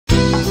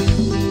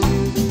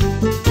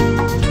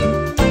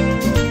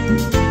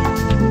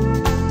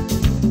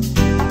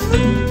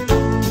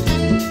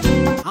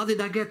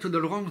did I get to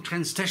the wrong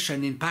train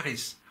station in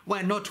Paris?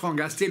 Well, not wrong,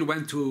 I still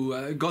went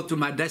to go to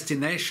my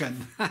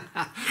destination,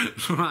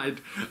 right?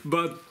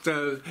 But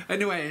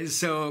anyway,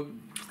 so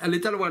a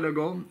little while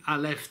ago, I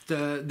left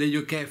the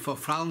UK for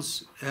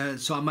France,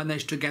 so I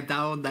managed to get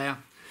out there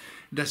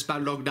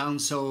despite lockdown,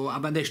 so I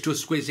managed to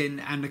squeeze in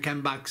and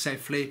came back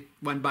safely,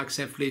 went back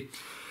safely.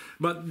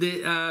 But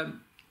the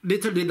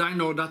little did I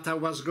know that I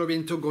was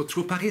going to go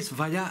through Paris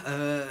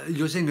via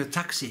using a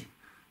taxi.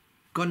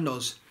 God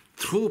knows,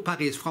 through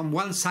Paris, from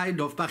one side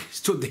of Paris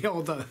to the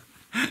other.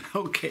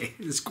 Okay,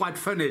 it's quite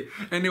funny.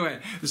 Anyway,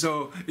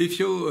 so if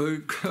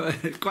you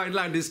quite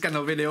like this kind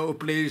of video,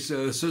 please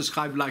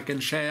subscribe, like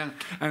and share,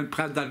 and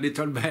press that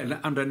little bell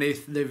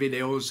underneath the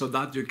video so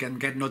that you can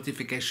get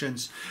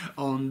notifications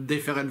on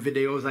different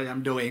videos I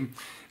am doing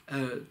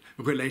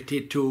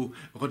related to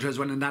Roger's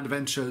Wonderland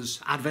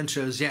Adventures.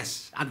 Adventures,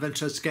 yes,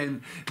 adventures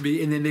can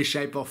be in any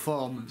shape or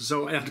form.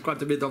 So I had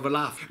quite a bit of a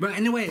laugh. But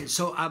anyway,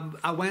 so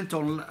I went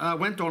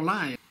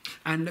online.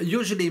 And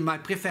usually my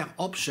preferred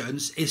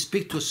options is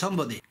speak to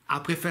somebody. I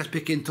prefer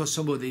speaking to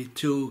somebody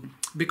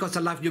because I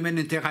love human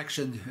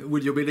interaction,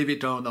 will you believe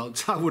it or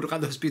not. I would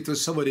rather speak to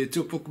somebody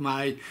to book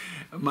my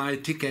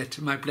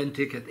ticket, my plane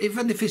ticket,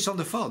 even if it's on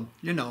the phone,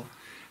 you know.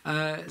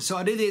 So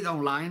I did it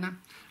online,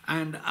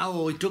 and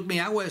it took me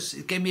hours.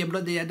 It gave me a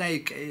bloody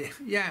headache.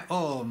 Yeah,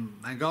 oh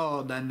my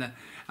God. And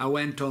I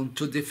went on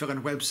 2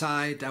 different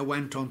websites. I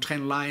went on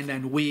Trainline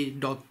and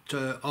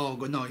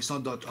we.org. No, it's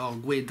not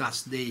 .org. We,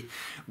 that's the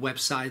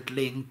website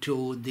linked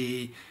to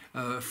the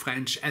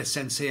French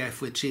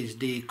SNCF, which is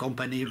the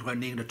company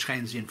running the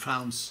trains in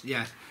France.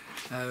 Yeah,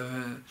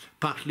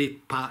 partly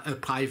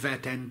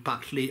private and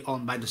partly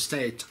owned by the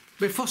state.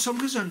 But for some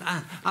reason,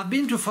 I've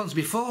been to France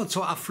before,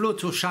 so I flew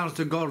to Charles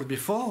de Gaulle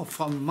before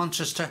from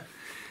Manchester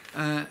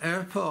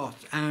airport,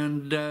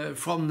 and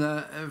from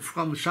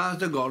Charles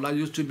de Gaulle I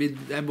used to be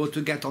able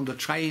to get on the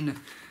train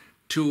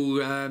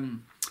to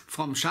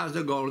from Charles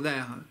de Gaulle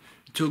there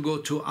to go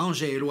to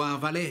Angers,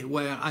 Loire-Vallée,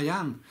 where I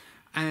am,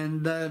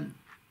 and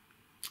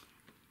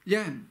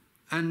yeah,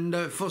 and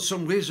for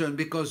some reason,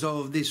 because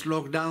of this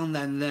lockdown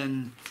and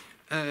then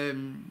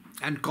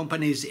and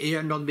companies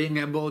here not being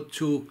able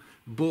to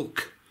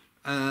book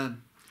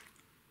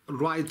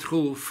right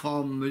through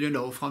from, you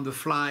know, from the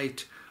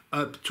flight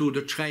up to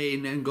the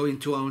train and going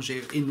to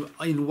Angers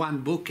in one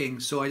booking,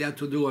 so I had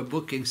to do a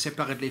booking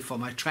separately for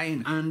my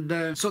train,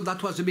 and so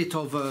that was a bit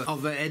of a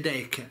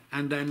headache.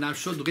 And then I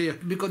should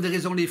because there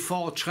is only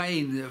 4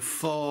 trains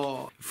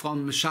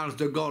from Charles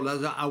de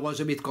Gaulle, I was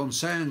a bit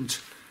concerned,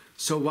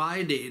 so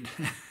I did.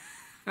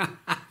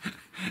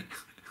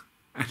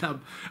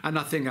 And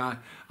I think I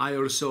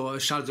also,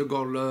 Charles de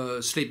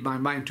Gaulle slipped my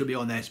mind, to be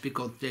honest,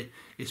 because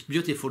it's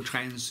beautiful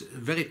trains,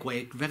 very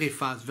quick, very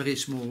fast, very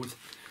smooth.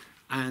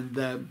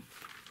 And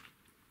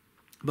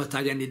but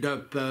I ended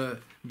up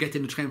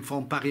getting a train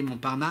from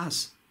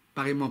Paris-Montparnasse.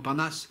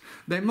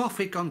 They're more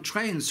frequent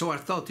trains, so I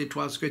thought it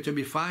was going to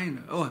be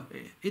fine. Oh,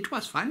 it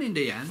was fine in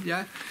the end,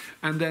 yeah.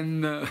 And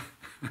then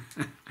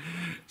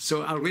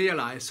so I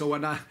realized. So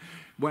when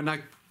I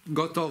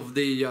got off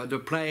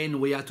the plane,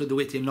 we had to do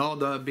it in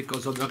order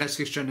because of the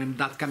restriction and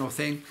that kind of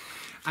thing.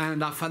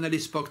 And I finally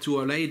spoke to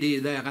a lady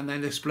there, and I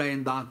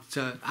explained that,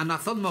 and I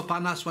thought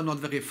Montparnasse was not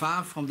very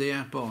far from the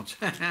airport.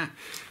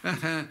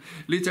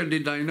 Little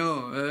did I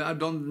know, I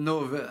don't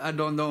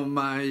know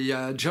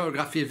my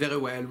geography very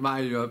well,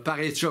 my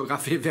Paris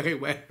geography very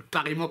well.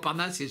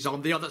 Paris-Montparnasse is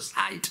on the other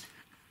side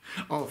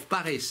of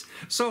Paris.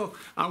 So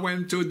I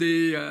went to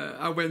the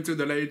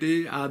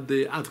lady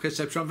at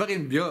reception,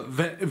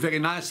 very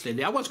nice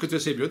lady. I was going to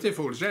say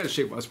beautiful, yeah,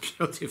 she was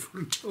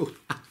beautiful too.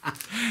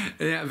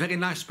 Yeah, very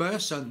nice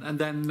person. And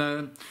then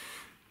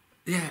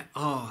yeah,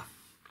 oh,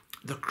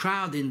 the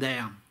crowd in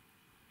there,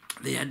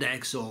 the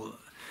headache. So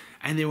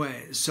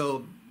anyway,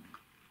 so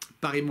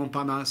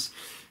Paris-Montparnasse.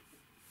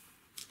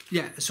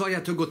 Yeah, so I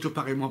had to go to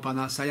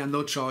Paris-Montparnasse. I had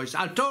no choice.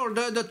 I told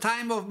her the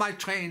time of my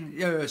train.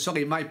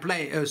 My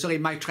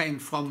train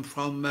from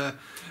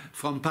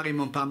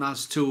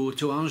Paris-Montparnasse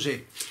to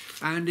Angers,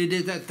 and it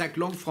didn't take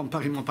long from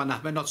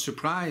Paris-Montparnasse. But not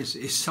surprised,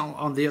 it's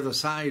on the other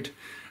side,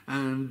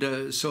 and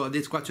so I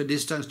did quite a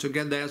distance to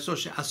get there. So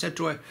I said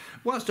to her,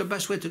 "What's the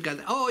best way to get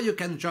there?" "Oh, you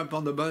can jump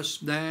on the bus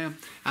there,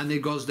 and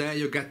it goes there.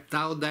 You get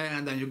out there,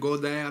 and then you go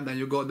there, and then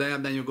you go there,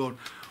 and then you go."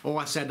 Oh,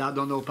 I said, "I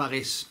don't know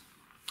Paris.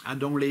 I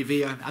don't live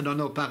here, I don't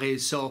know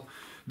Paris, so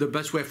the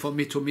best way for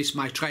me to miss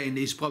my train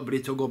is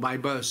probably to go by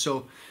bus.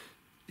 So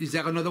is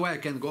there another way I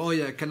can go?" "Oh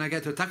yeah, can I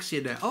get a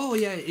taxi there?" "Oh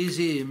yeah,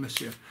 easy,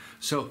 monsieur."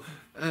 So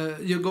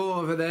you go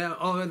over there,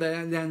 and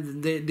then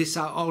these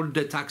are all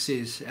the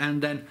taxis.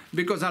 And then,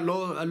 because I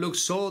look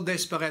so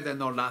desperate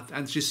and all that,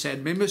 and she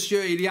said, "Mais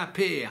monsieur, il y a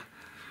pire.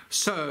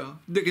 Sir,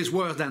 there is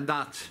worse than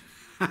that."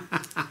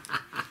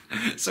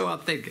 So I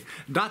think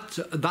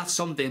that's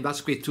something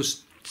that's going to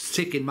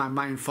stick in my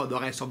mind for the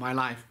rest of my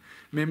life.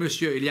 "Mais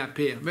monsieur, il y a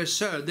pire." "Mais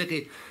sir,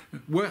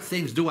 worse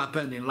things do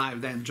happen in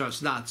life than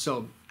just that."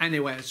 So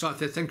anyway, so I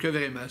said, "Thank you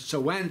very much." So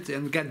went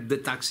and get the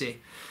taxi.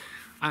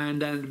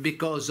 And then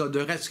because of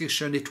the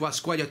restriction, it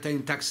was quieter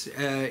in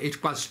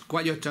it was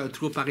quieter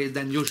through Paris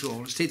than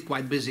usual, still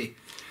quite busy.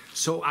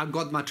 So I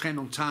got my train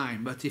on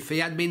time, but if it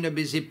had been a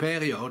busy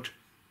period,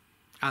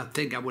 I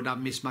think I would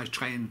have missed my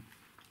train.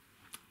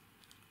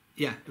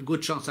 Yeah, a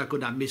good chance I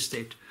could have missed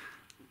it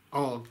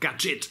or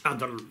catch it at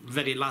the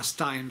very last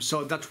time.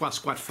 So that was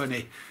quite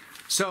funny.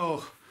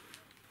 So,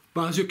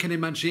 but as you can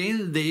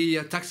imagine,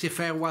 the taxi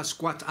fare was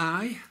quite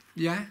high.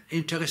 Yeah,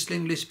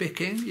 interestingly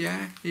speaking.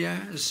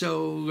 Yeah.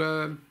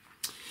 So,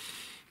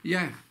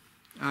 yeah,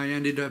 I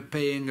ended up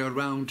paying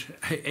around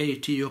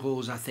 80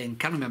 euros, I think.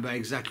 Can't remember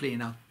exactly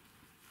now.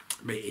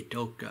 But it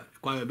took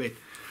quite a bit.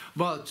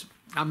 But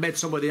I made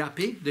somebody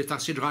happy, the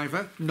taxi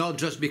driver, not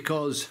just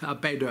because I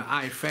paid a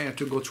high fare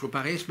to go through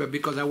Paris, but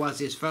because I was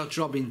his first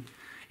job in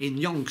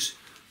Yonks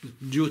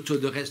due to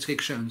the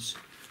restrictions.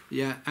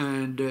 Yeah,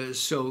 and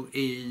so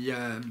he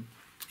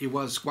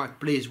was quite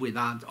pleased with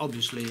that,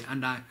 obviously.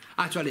 And I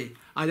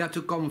had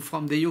to come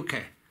from the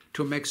UK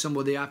to make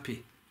somebody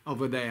happy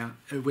over there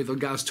with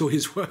regards to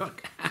his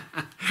work.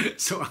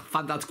 So I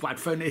found that quite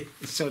funny.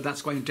 So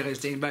that's quite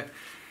interesting. But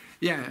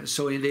yeah,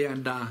 so in the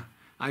end,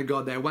 I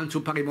got there, went to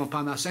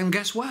Paris-Montparnasse, and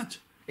guess what?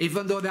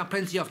 Even though there are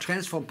plenty of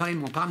trains from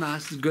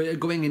Paris-Montparnasse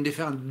going in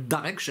different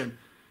directions,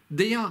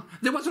 there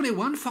was only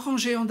one for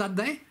Angers on that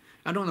day.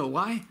 I don't know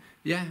why.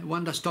 Yeah,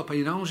 one that stopped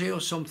in Angers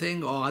or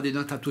something, or I did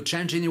not have to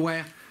change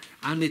anywhere.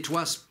 And it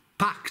was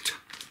packed.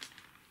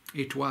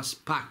 It was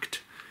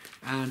packed.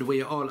 And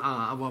we all had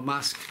our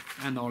mask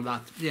and all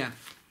that. Yeah.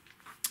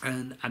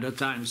 And at the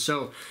time,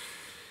 so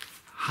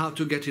how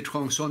to get it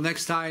wrong. So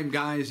next time,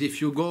 guys,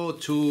 if you go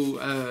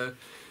to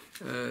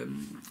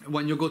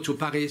when you go to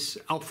Paris,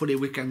 hopefully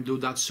we can do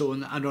that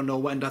soon. I don't know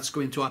when that's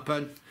going to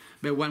happen,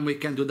 but when we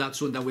can do that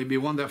soon, that will be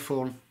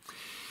wonderful.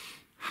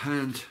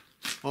 And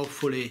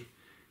hopefully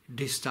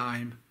this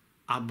time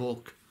I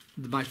book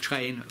my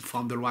train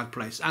from the right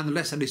place,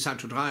 unless I decide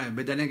to drive.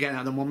 But then again,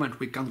 at the moment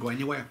we can't go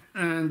anywhere,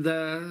 and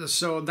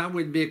so that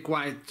would be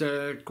quite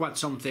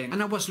something.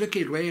 And I was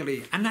lucky,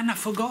 really. And then I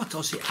forgot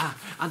also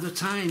at the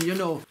time, you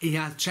know, it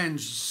had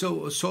changed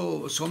so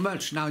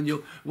much. Now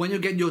when you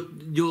get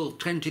your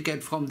train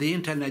ticket from the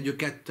internet, you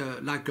get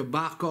like a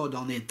barcode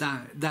on it,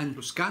 then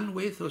to scan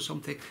with or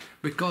something,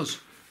 because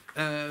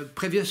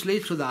previously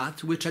to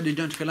that, which I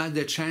didn't realize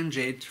they changed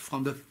it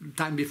from the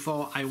time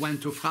before I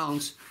went to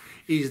France,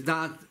 is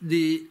that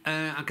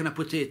how can I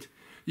put it?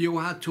 You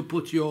had to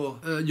put your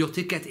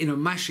ticket in a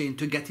machine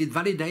to get it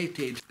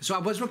validated. So I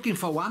was looking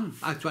for one,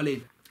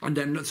 actually. And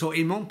then, so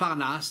in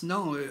Montparnasse,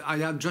 no, I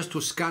had just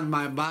to scan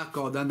my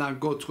barcode and I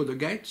go through the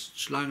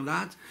gates, like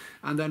that,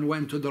 and then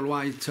went to the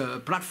right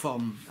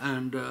platform.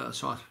 And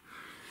so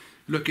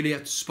luckily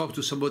I spoke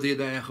to somebody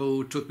there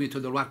who took me to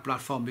the right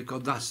platform,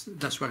 because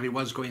that's where he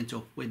was going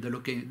to, with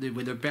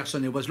the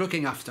person he was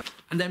looking after.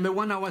 And then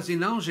when I was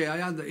in Angers, I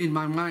had in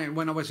my mind,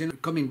 when I was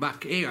coming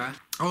back here,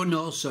 oh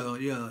no, sir,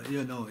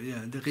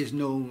 there is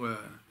no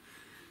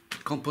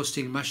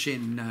composting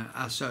machine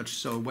as such,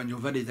 so when you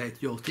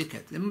validate your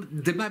ticket,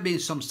 there might be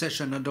some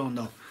station, I don't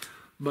know,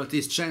 but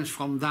it's changed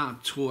from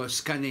that to a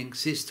scanning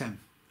system,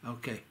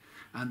 okay.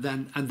 And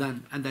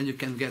then you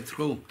can get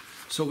through.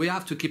 So we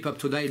have to keep up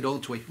to date,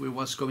 don't we, with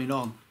what's going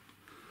on.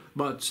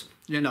 But,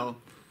 you know,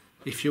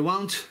 if you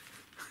want,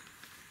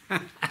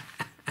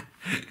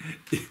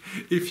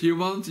 if you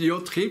want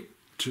your trip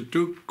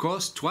to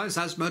cost twice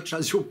as much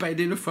as you paid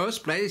in the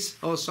first place,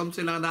 or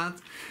something like that,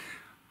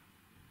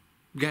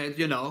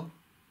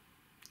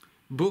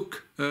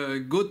 book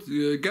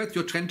get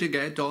your train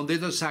ticket on the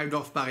other side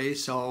of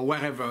Paris or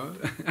wherever,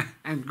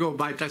 and go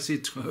by taxi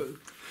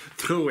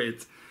through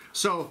it.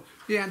 So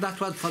yeah, that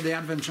was for the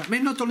adventure. I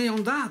mean, not only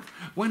on that.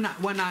 When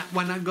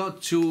I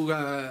got to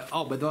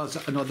but there was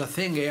another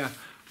thing here.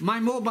 My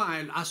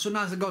mobile, as soon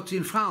as I got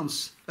in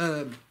France,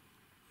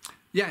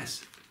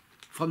 yes,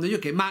 from the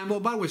UK, my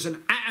mobile was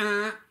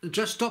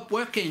just stopped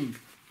working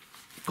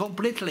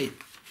completely.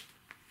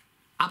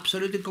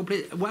 Absolutely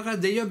complete. Whereas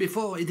the year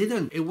before it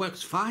didn't. It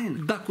works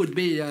fine. That could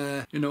be,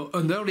 an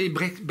early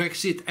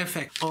Brexit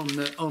effect on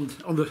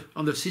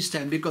the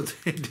system, because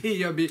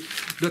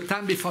the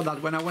time before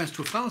that, when I went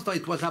to France,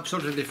 it was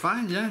absolutely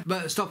fine, yeah,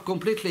 but stopped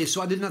completely.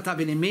 So I did not have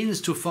any means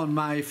to phone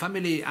my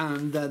family,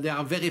 and there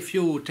are very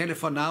few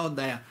telephones out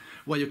there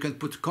where you can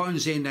put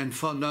coins in and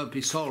phone up.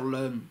 It's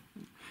all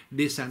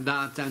this and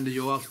that, and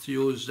you have to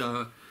use.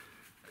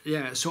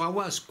 Yeah, so I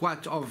was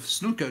quite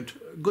snookered.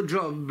 Good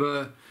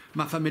job.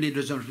 My family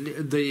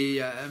doesn't, the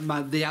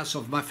house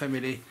of my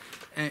family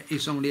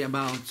is only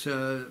about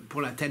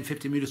probably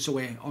 10-15 minutes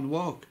away on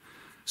walk.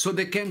 So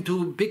they came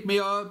to pick me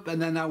up,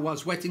 and then I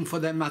was waiting for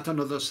them at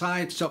another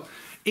side. So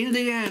in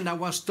the end, I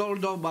was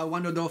told off by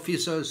one of the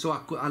officers, so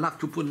I'll have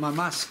to put my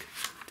mask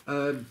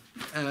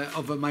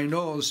over my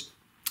nose,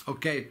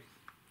 okay.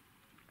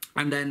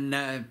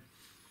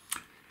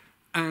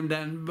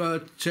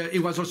 But he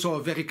was also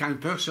a very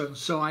kind person,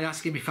 so I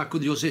asked him if I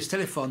could use his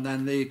telephone,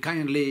 and he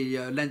kindly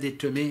lent it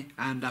to me,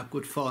 and I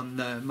could phone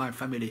my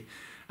family.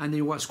 And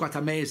he was quite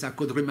amazed I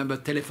could remember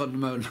telephone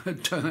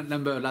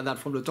number like that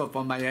from the top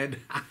of my head.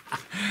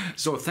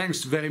 So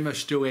thanks very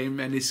much to him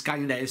and his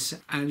kindness.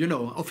 And you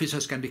know,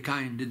 officers can be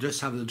kind, they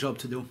just have the job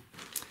to do.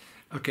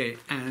 Okay,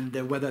 and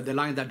whether they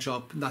like that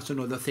job, that's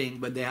another thing,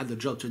 but they had the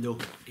job to do.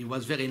 He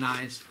was very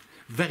nice,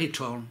 very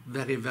tall,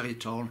 very, very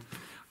tall.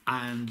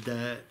 And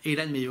he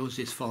let me use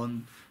his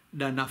phone.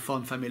 Then I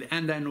found family,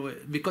 and then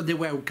because they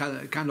were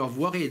kind of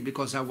worried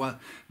because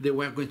they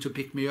were going to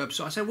pick me up.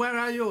 So I said, "Where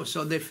are you?"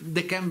 So they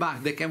came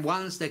back. They came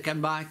once, they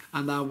came back,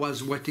 and I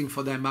was waiting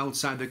for them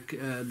outside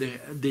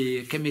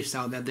the chemist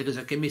out there. There is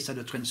a chemist at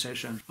the train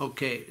station.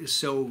 Okay,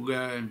 so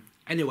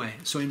anyway,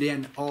 so in the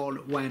end, all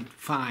went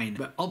fine.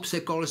 But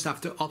obstacles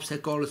after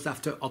obstacles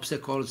after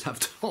obstacles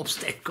after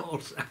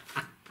obstacles.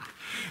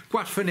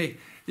 Quite funny.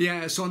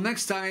 Yeah, so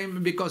next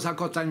time, because I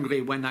got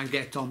angry when I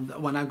got on the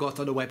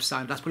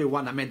website, that's probably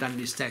when I made that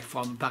mistake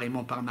from Paris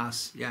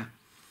Montparnasse, yeah.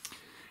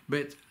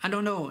 But I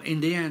don't know, in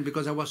the end,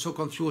 because I was so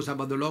confused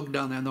about the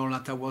lockdown and all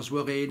that, I was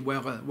worried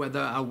whether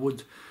I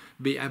would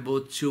be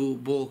able to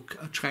book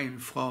a train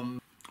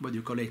from, what do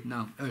you call it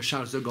now,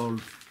 Charles de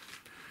Gaulle.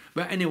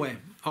 But anyway,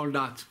 all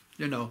that,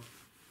 you know.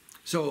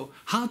 So,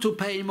 how to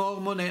pay more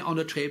money on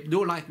a trip,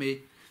 do like me,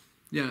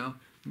 you know.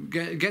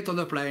 Get on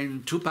the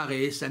plane to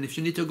Paris, and if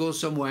you need to go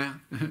somewhere,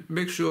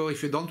 make sure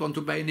if you don't want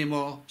to pay any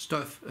more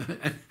stuff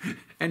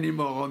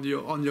anymore on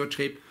your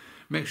trip,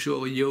 make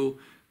sure you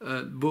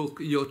book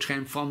your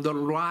train from the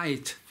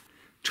right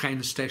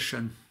train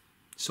station.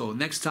 So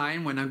next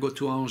time when I go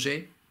to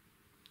Angers,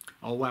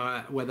 or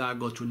whether I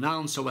go to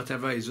Nantes or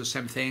whatever, it's the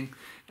same thing.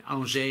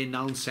 Angers,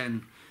 Nantes,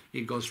 and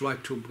it goes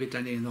right to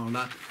Brittany and all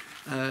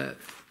that.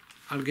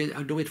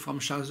 I'll do it from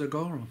Charles de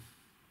Gaulle.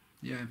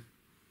 Yeah.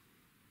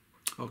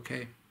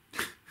 Okay.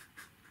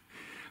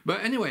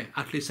 But anyway,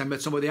 at least I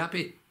met somebody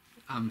happy,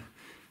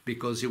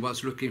 because he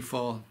was looking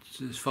for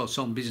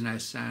some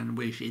business, and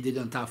which he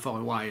didn't have for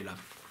a while.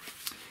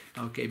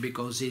 Okay,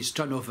 because his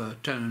turnover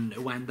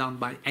went down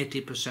by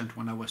 80%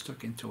 when I was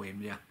talking to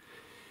him. Yeah,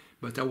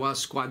 but I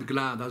was quite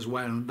glad as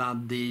well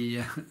that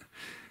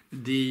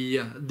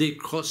the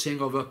crossing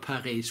over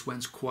Paris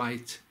went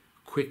quite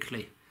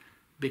quickly,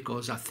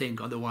 because I think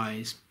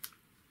otherwise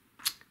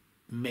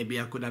maybe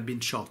I could have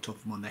been short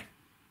of money.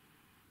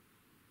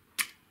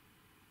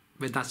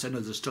 But that's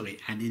another story,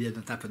 and it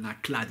didn't happen. I'm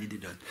glad it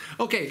didn't.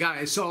 Okay,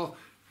 guys, so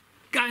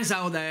guys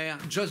out there,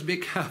 just be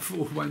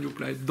careful when you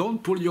play.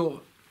 Don't pull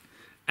your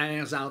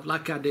hairs out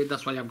like I did.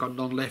 That's why I've got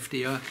none left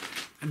here.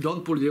 And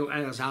don't pull your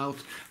hairs out,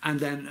 and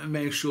then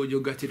make sure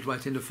you get it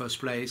right in the first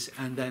place.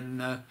 And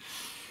then,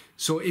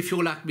 so if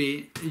you're like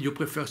me, you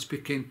prefer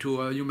speaking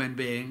to a human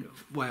being,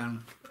 well,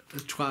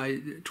 try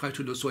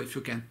to do so if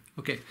you can.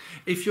 Okay,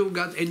 if you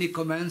got any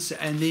comments,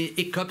 any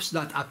hiccups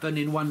that happen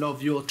in one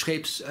of your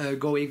trips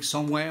going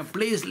somewhere,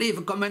 please leave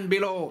a comment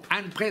below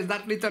and press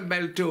that little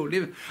bell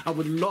too. I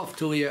would love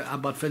to hear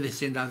about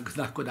anything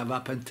that could have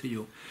happened to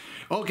you.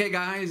 Okay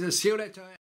guys, see you later.